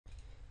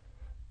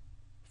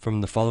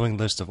From the following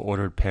list of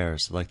ordered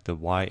pairs, select the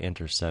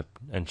y-intercept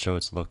and show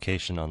its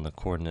location on the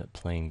coordinate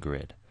plane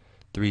grid.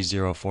 3,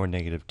 0, 4,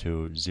 negative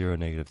 2, 0,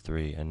 negative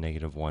 3, and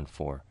negative 1,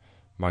 4.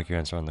 Mark your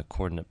answer on the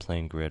coordinate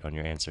plane grid on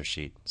your answer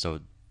sheet. So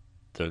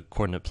the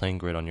coordinate plane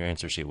grid on your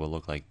answer sheet will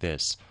look like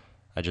this.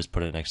 I just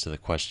put it next to the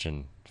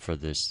question for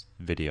this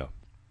video.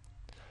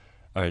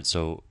 Alright,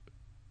 so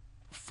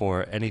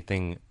for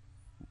anything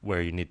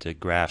where you need to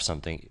graph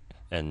something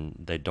and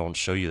they don't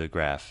show you the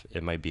graph,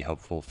 it might be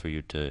helpful for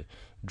you to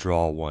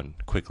draw one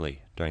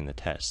quickly during the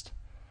test.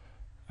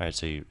 Alright,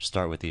 so you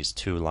start with these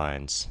two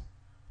lines.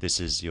 This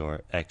is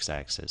your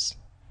x-axis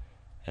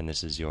and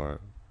this is your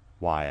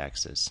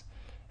y-axis.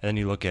 And then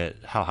you look at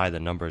how high the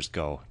numbers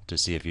go to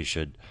see if you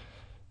should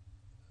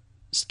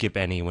skip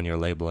any when you're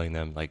labeling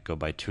them, like go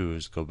by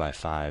 2s, go by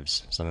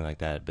 5s, something like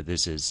that. But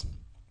this is,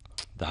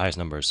 the highest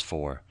number is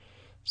 4.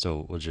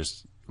 So we'll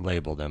just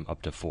label them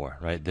up to 4,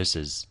 right? This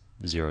is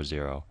 0,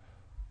 0.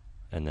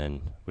 And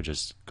then we'll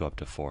just go up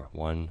to 4.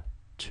 1,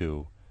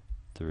 2,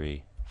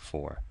 3,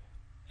 4.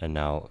 And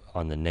now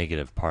on the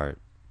negative part,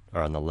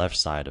 or on the left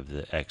side of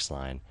the x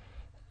line,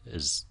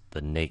 is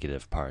the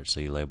negative part. So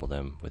you label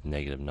them with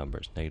negative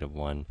numbers. Negative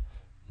 1,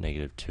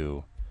 negative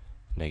 2,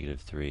 negative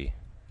 3,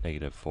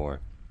 negative 4.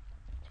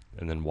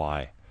 And then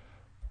y.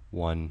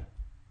 1,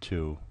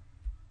 2,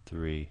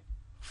 3,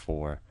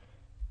 4.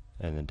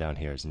 And then down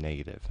here is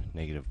negative.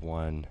 Negative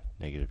 1,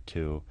 negative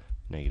 2,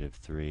 negative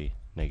 3,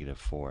 negative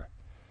 4.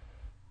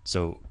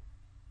 So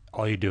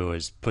all you do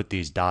is put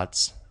these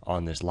dots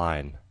on this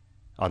line,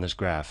 on this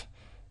graph,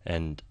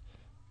 and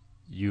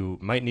you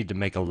might need to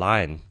make a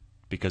line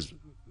because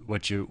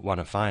what you want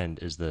to find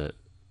is the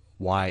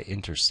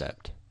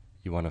y-intercept.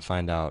 You want to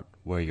find out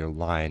where your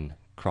line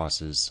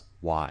crosses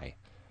y.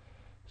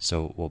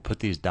 So we'll put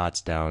these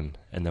dots down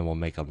and then we'll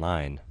make a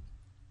line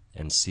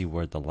and see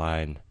where the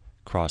line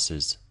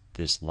crosses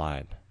this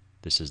line.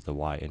 This is the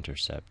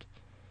y-intercept.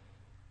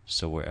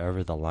 So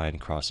wherever the line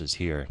crosses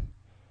here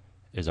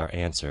is our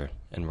answer,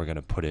 and we're going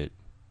to put it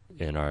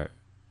in our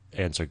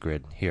answer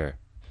grid here.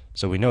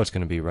 So we know it's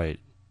going to be right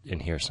in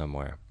here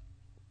somewhere.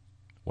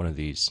 One of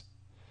these.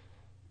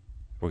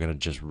 We're going to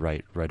just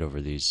write right over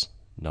these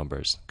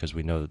numbers because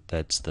we know that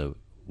that's the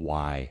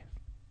y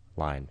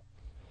line.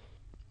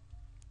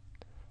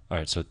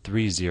 Alright, so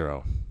 3,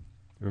 0.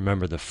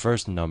 Remember, the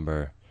first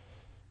number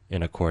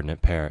in a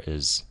coordinate pair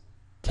is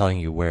telling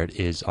you where it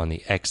is on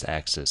the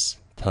x-axis,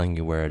 telling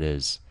you where it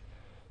is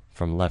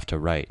from left to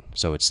right.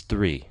 So it's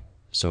 3.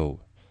 So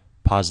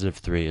positive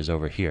 3 is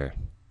over here.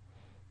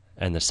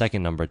 And the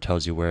second number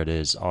tells you where it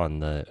is on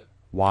the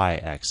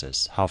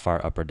y-axis, how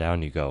far up or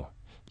down you go.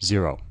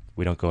 0.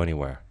 We don't go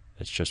anywhere.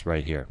 It's just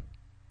right here.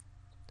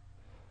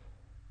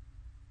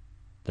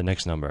 The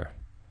next number,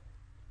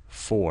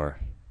 4.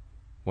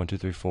 1, 2,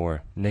 3,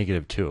 4,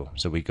 negative 2.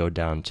 So we go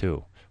down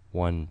 2.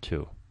 1,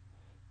 2.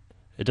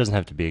 It doesn't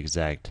have to be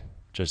exact,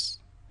 just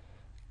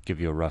give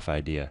you a rough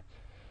idea.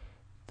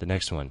 The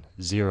next one,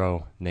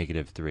 0,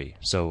 negative 3.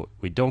 So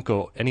we don't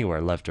go anywhere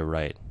left or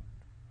right.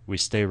 We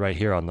stay right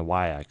here on the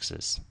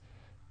y-axis.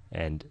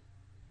 And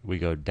we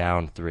go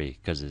down 3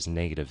 because it's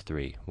negative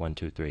 3. 1,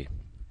 2, 3.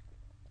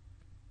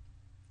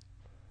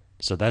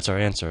 So that's our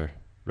answer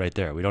right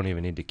there. We don't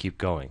even need to keep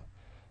going.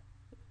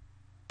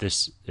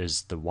 This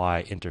is the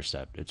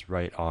y-intercept. It's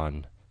right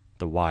on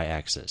the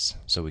y-axis.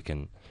 So we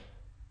can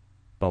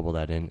bubble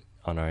that in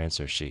on our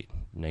answer sheet.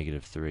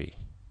 Negative 3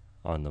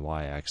 on the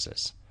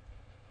y-axis.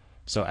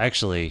 So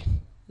actually,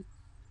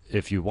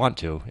 if you want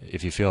to,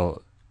 if you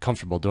feel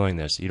comfortable doing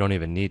this, you don't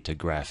even need to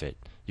graph it.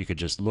 You could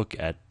just look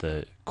at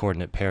the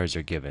coordinate pairs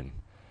you're given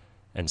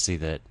and see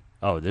that,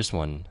 oh, this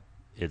one,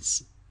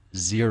 it's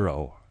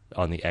 0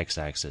 on the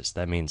x-axis.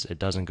 That means it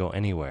doesn't go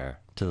anywhere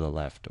to the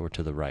left or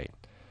to the right.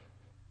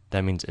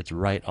 That means it's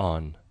right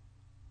on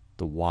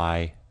the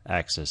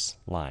y-axis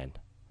line,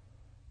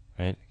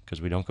 right?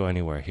 Because we don't go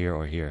anywhere here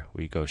or here.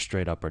 We go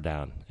straight up or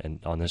down. And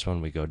on this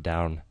one, we go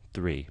down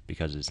 3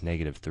 because it's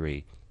negative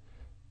 3,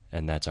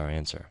 and that's our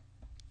answer.